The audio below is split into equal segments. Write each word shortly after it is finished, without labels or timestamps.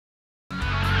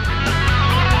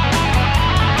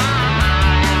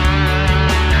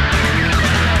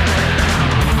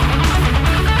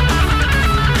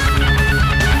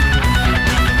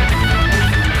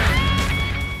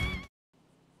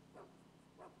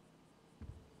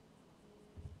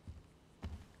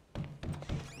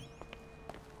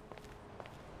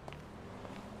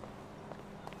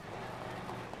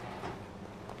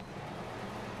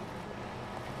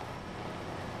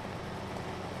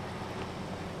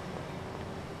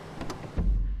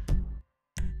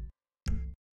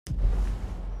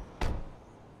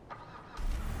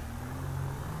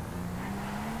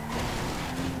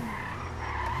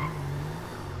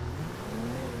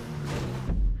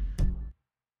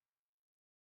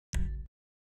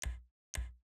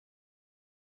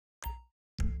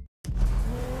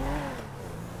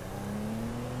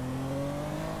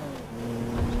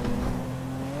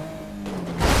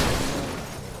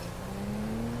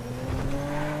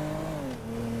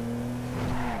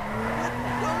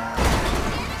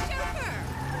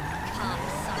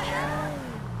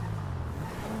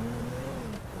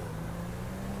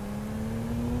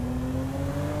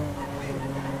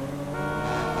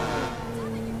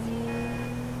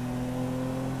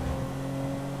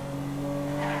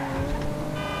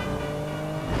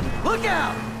Look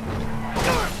out!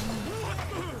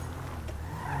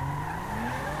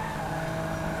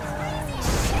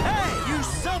 Hey, you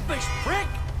selfish prick!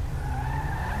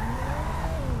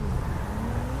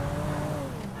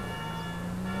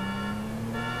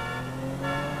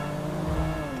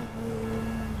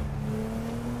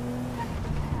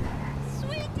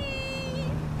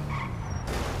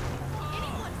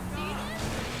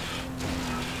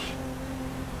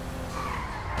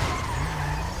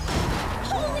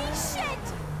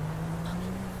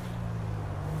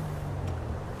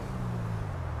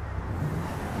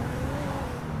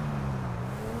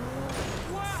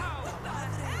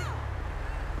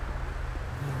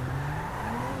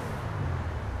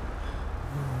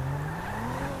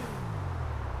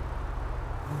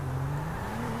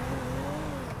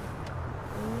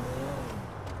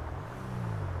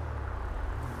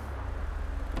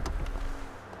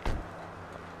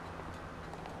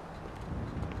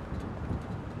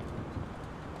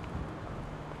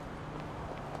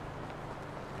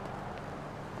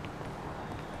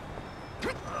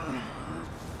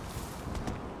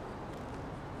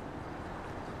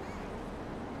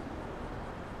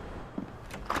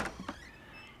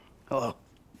 Hello.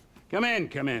 Come in,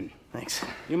 come in. Thanks.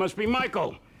 You must be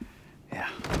Michael. Yeah.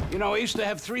 You know, I used to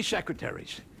have 3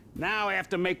 secretaries. Now I have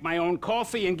to make my own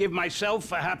coffee and give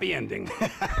myself a happy ending.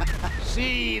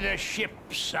 See, the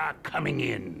ships are coming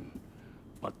in,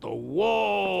 but the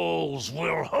walls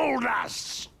will hold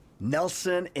us.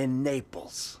 Nelson in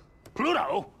Naples.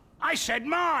 Pluto? I said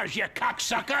Mars, you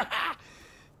cocksucker!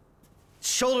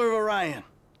 Shoulder of Orion.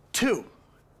 2.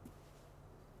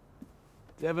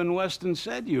 Devin Weston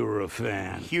said you were a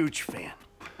fan. Huge fan.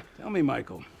 Tell me,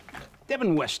 Michael,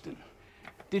 Devin Weston,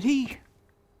 does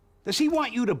he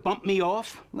want you to bump me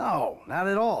off? No, not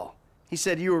at all. He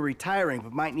said you were retiring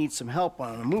but might need some help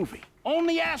on a movie.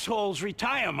 Only assholes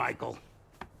retire, Michael.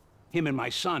 Him and my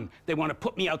son, they want to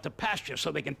put me out to pasture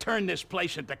so they can turn this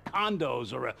place into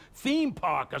condos or a theme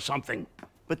park or something.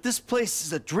 But this place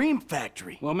is a dream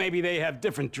factory. Well, maybe they have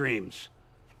different dreams.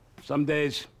 Some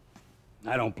days,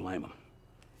 I don't blame them.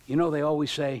 You know, they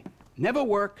always say, never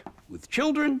work with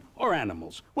children or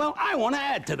animals. Well, I want to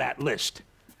add to that list.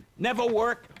 Never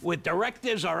work with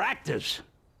directors or actors.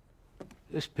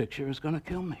 This picture is gonna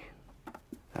kill me.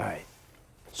 All right.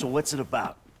 So what's it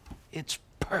about? It's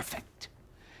perfect.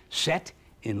 Set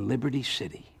in Liberty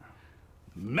City.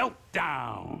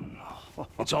 Meltdown.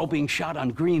 It's all being shot on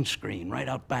green screen right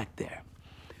out back there.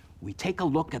 We take a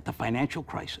look at the financial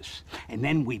crisis, and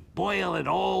then we boil it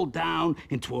all down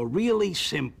into a really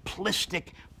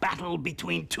simplistic battle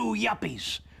between 2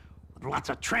 yuppies with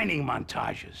lots of training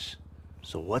montages.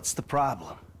 So what's the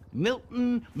problem?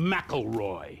 Milton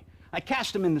McElroy. I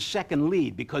cast him in the second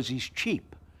lead because he's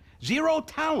cheap. 0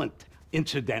 talent,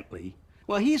 incidentally.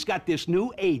 Well, he's got this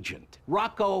new agent,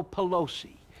 Rocco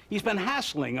Pelosi. He's been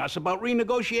hassling us about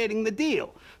renegotiating the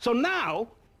deal. So now,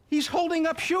 he's holding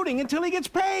up shooting until he gets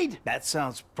paid. That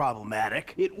sounds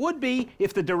problematic. It would be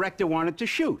if the director wanted to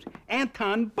shoot.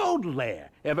 Anton Baudelaire.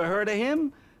 Ever heard of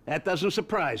him? That doesn't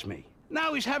surprise me.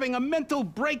 Now he's having a mental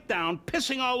breakdown,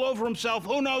 pissing all over himself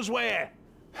who knows where.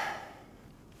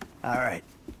 All right.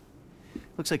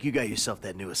 Looks like you got yourself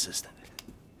that new assistant.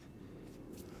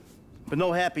 But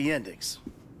no happy endings.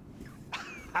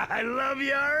 I love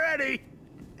you already.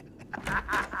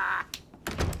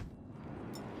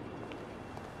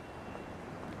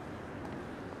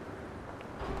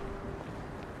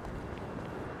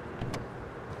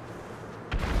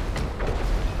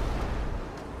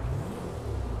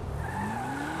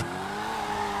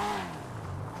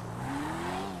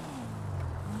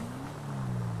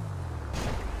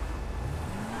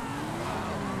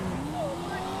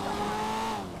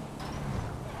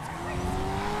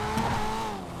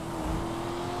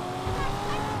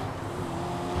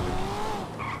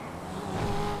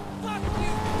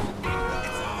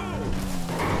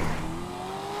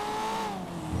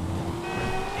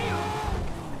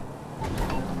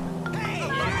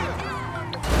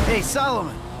 Hey,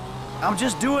 Solomon. I'm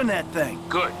just doing that thing.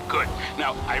 Good, good.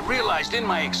 Now, I realized in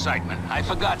my excitement, I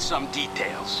forgot some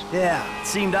details. Yeah, it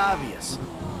seemed obvious.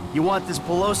 You want this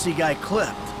Pelosi guy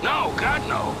clipped. No, God,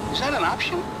 no. Is that an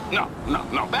option? No.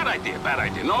 Bad idea, bad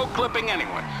idea. No clipping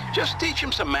anyone. Just teach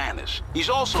him some manners. He's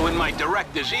also in my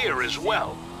director's ear as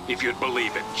well, if you'd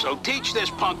believe it. So teach this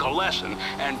punk a lesson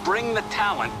and bring the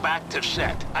talent back to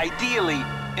set. Ideally,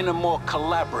 in a more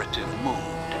collaborative mood.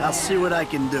 I'll see what I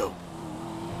can do.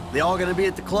 They all gonna be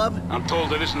at the club? I'm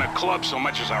told it isn't a club so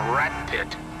much as a rat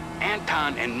pit.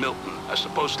 Anton and Milton are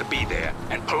supposed to be there,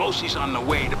 and Pelosi's on the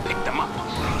way to pick them up.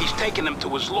 He's taking them to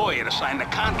his lawyer to sign the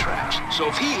contracts. So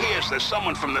if he hears there's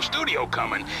someone from the studio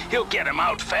coming, he'll get him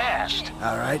out fast.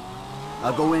 All right.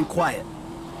 I'll go in quiet.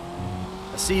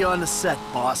 I'll see you on the set,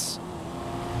 boss.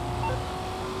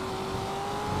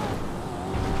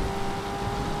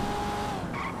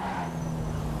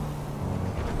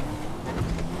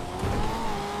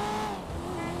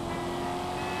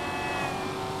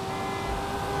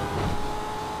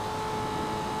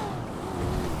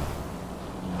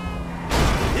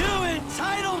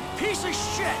 Piece of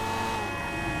shit!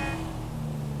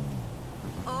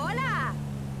 Hola!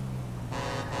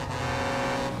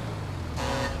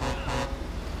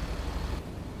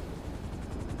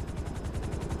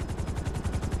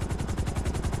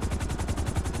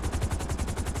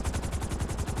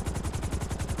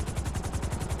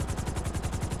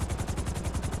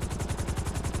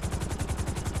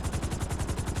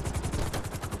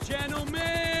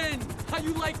 Gentlemen! How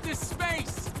you like this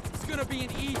space? It's gonna be an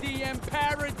EDM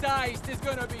paradise. There's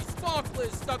gonna be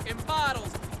sparklers stuck in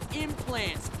bottles,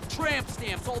 implants, tramp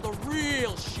stamps, all the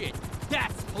real shit.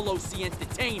 That's Pelosi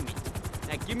Entertainment.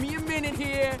 Now give me a minute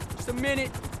here, just a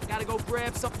minute. Gotta go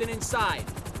grab something inside.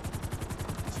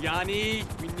 Gianni,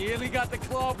 we nearly got the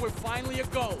club. We're finally a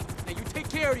go. Now you take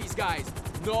care of these guys.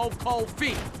 No cold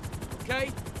feet,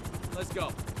 okay? Let's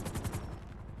go.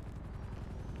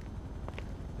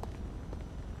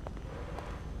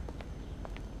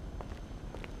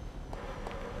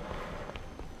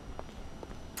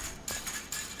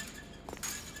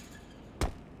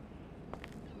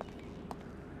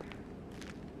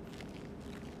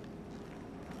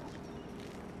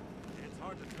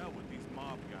 Hard to tell with these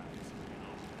mob guys, you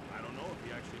know. I don't know if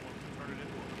he actually wants to turn it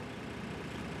into a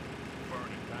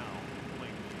burn it down,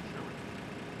 claim the insurance.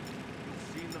 You've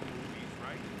seen the movies,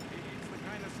 right? It's the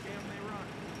kind of scam they run.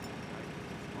 Right?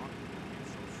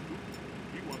 He's so stupid.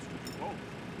 He wants to do both.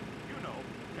 You know,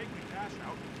 take the cash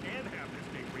out and have this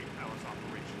gateway palace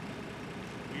operation.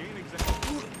 We ain't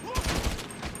exactly...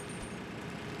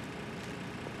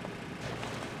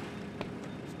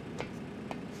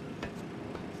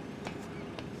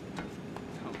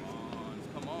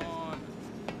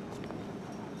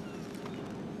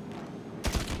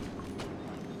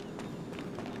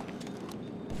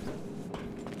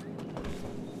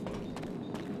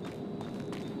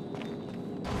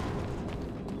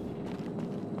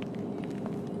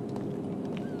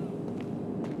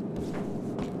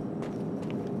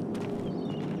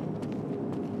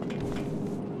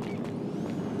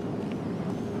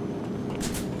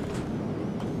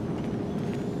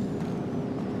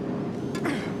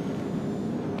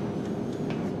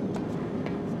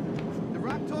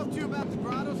 Talk to you about the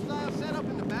grotto style setup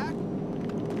in the back?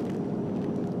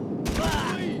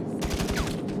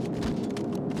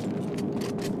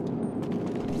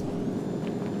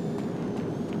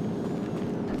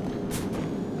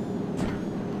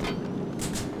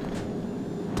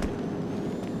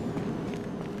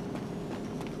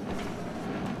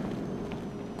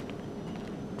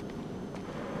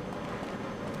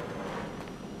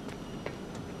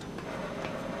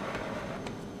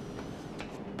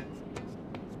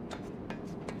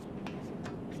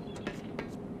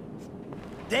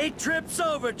 Day trip's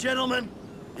over, gentlemen.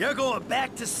 You're going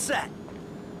back to set.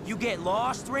 You get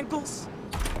lost, Wrinkles?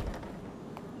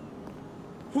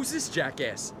 Who's this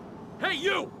jackass? Hey,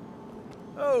 you!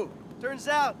 Oh, turns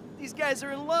out these guys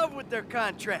are in love with their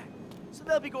contract. So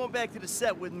they'll be going back to the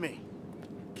set with me.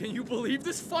 Can you believe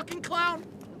this fucking clown?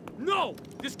 No!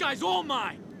 This guy's all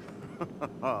mine!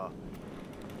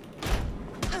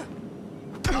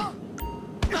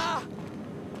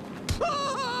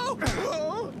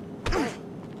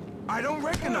 I don't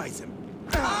recognize him.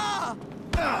 All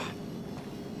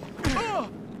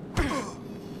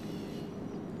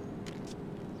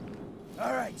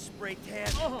right, spray tan.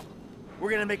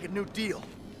 We're gonna make a new deal.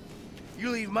 You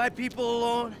leave my people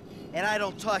alone, and I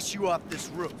don't toss you off this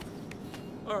roof.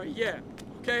 All right, yeah.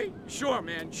 Okay? Sure,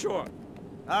 man, sure.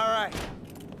 All right.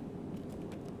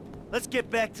 Let's get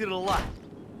back to the lot.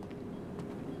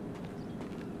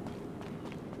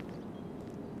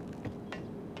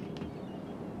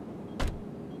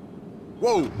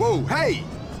 Whoa, whoa, hey!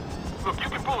 Look, you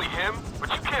can bully him,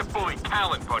 but you can't bully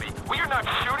talent, buddy. We are not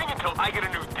shooting until I get a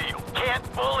new deal.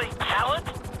 Can't bully talent?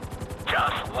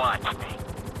 Just watch me.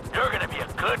 You're gonna be a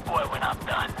good boy when I'm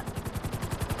done.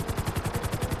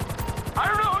 I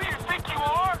don't know who you think you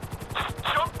are. Just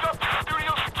jumped up to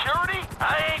studio security?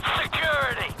 I ain't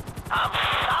security. I'm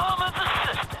Solomon's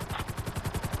assistant.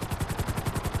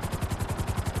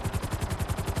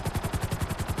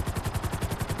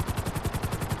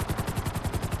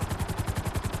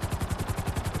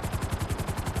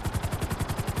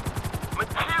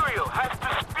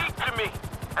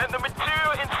 and the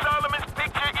material in Solomon's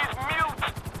picture is mute.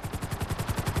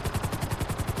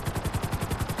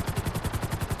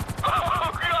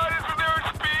 Oh God, isn't there a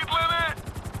speed limit?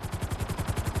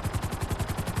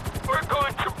 We're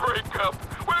going to break up.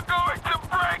 We're going to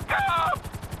break up!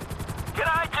 Can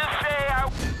I just say I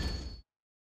was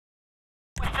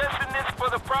just in this for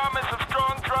the promise of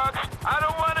strong drugs? I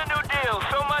don't want a new deal.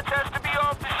 So much has to be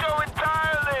off the show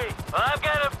entirely. Well, I've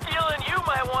got a feeling you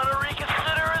might want to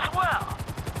reconsider as well.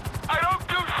 I don't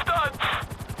do stunts.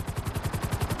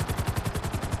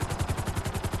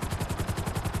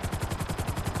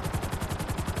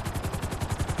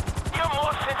 You're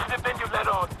more sensitive than you let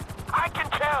on. I can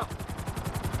tell.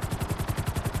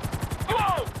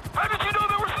 Whoa! How did you know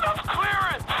there was enough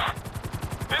clearance?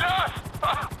 Enough!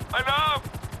 Enough!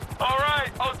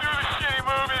 Alright, I'll do the shitty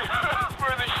movie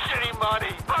for the shitty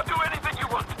money. I'll do anything you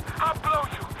want. I'll blow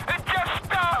you. And just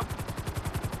stop!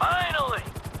 Finally!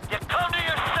 You come to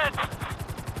your senses.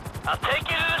 I'll take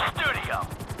you to the studio.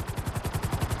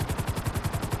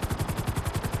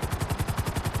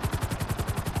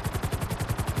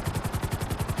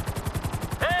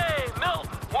 Hey, Milton!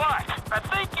 What? I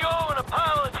think you owe an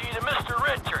apology to Mr.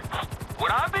 Richards.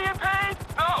 Would I be in pain?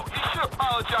 No, you should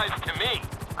apologize to me.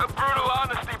 A brutal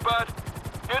honesty, bud.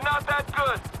 You're not that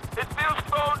good. It feels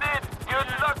phoned in. You're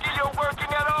lucky you're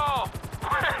working at all.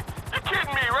 You're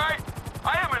kidding me, right?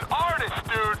 I am an artist,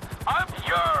 dude.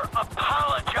 You're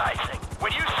apologizing.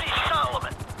 When you see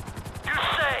Solomon, you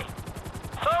say,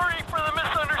 "Sorry for the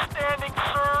misunderstanding,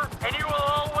 sir," and you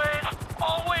will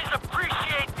always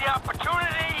appreciate the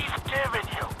opportunity he's given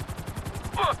you.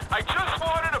 Look, I just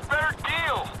wanted a better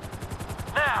deal.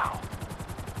 Now,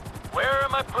 where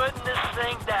am I putting this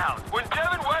thing down? When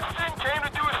Devin Weston came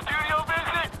to do a studio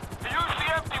visit, he used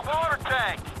the empty water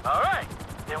tank. All right,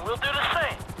 then we'll do the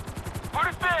same. Put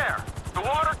it there. The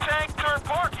water tank turned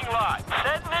parking lot.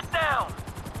 Setting it down.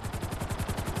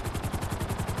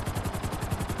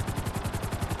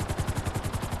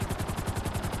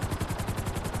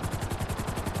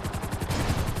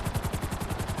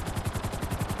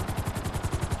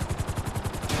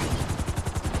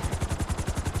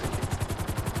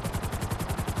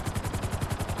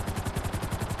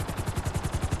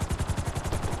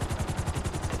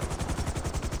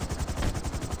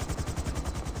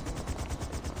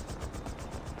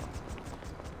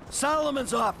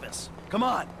 Solomon's office. Come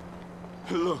on.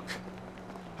 Look,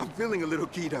 I'm feeling a little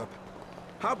keyed up.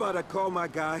 How about I call my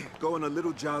guy, go on a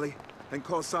little jolly, and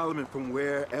call Solomon from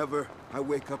wherever I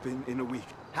wake up in a week?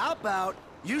 How about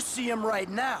you see him right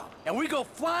now, and we go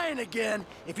flying again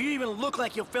if you even look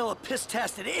like you'll fail a piss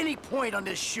test at any point on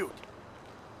this shoot.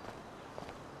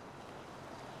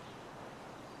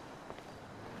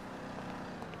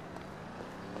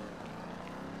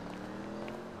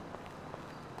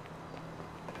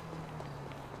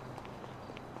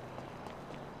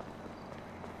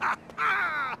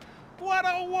 What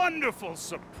a wonderful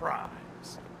surprise.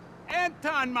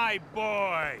 Anton, my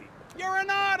boy. You're an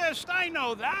artist, I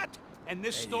know that. And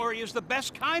this story is the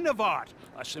best kind of art.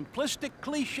 A simplistic,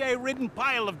 cliche-ridden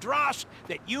pile of dross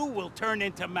that you will turn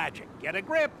into magic. Get a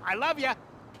grip. I love you.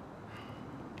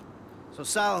 So,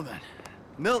 Solomon,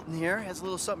 Milton here has a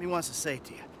little something he wants to say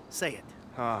to you. Say it.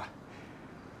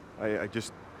 I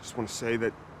just want to say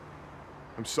that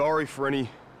I'm sorry for any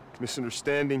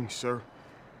misunderstanding, sir.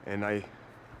 And I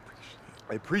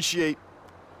appreciate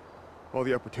all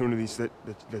the opportunities that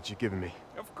you've given me.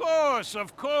 Of course,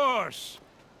 of course.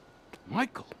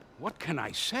 Michael, what can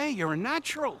I say? You're a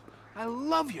natural. I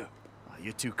love you. Oh,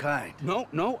 you're too kind.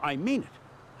 No, I mean it.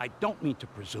 I don't mean to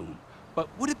presume. But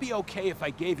would it be okay if I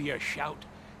gave you a shout?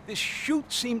 This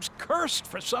shoot seems cursed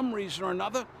for some reason or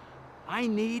another. I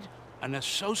need an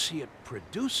associate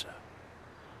producer.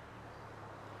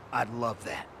 I'd love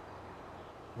that.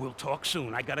 We'll talk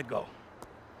soon. I gotta go.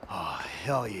 Oh,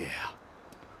 hell yeah.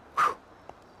 Whew.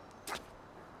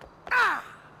 Ah!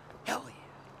 Hell yeah.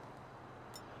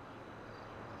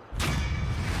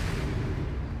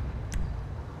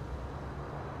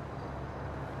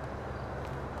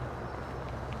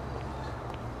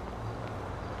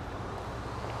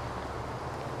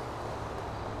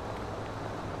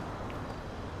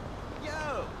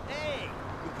 Yo, hey,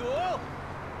 you cool?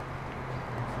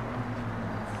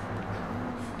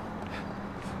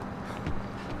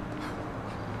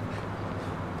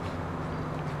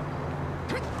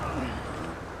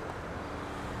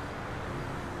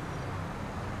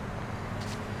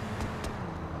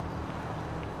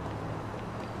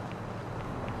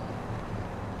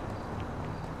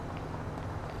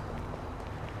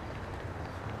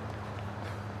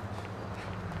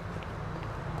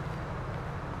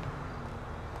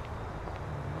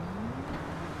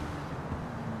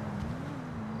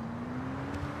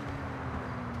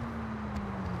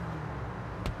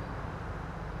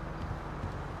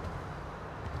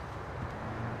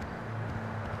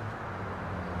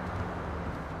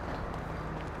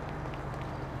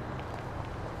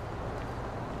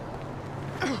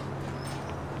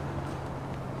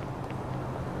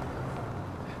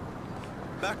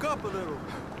 Back up a little.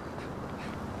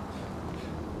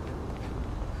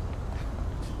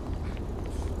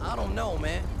 I don't know,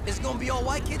 man. It's gonna be all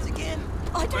white kids again?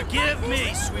 I don't Forgive like me,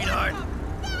 this. sweetheart.